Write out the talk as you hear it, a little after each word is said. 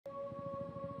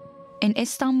In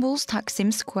Istanbul's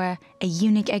Taksim Square, a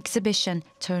unique exhibition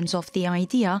turns off the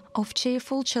idea of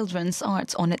cheerful children's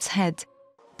art on its head.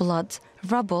 Blood,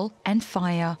 rubble and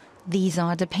fire. These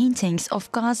are the paintings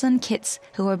of Gazan kids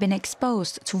who have been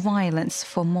exposed to violence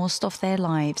for most of their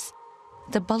lives.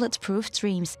 The Bulletproof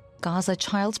Dreams Gaza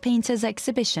Child Painters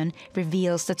exhibition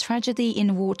reveals the tragedy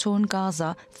in war-torn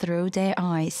Gaza through their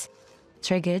eyes.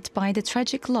 Triggered by the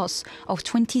tragic loss of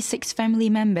 26 family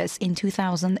members in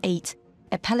 2008,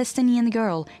 a Palestinian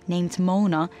girl named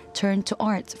Mona turned to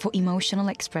art for emotional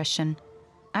expression.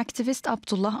 Activist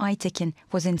Abdullah Aytekin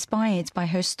was inspired by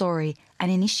her story and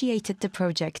initiated the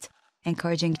project,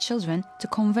 encouraging children to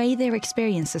convey their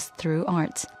experiences through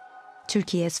art.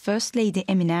 Turkey's First Lady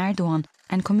Emine Erdoğan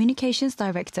and Communications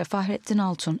Director Fahrettin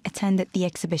Altun attended the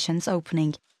exhibition's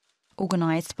opening.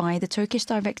 Organized by the Turkish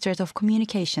Directorate of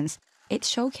Communications, it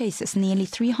showcases nearly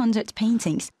 300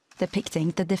 paintings depicting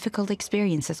the difficult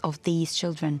experiences of these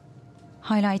children,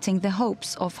 highlighting the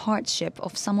hopes of hardship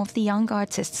of some of the young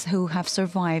artists who have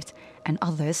survived and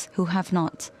others who have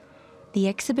not. The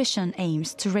exhibition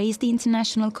aims to raise the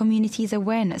international community's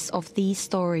awareness of these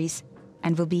stories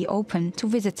and will be open to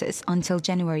visitors until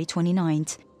January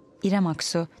 29th. Irem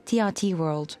Aksu, TRT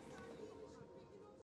World.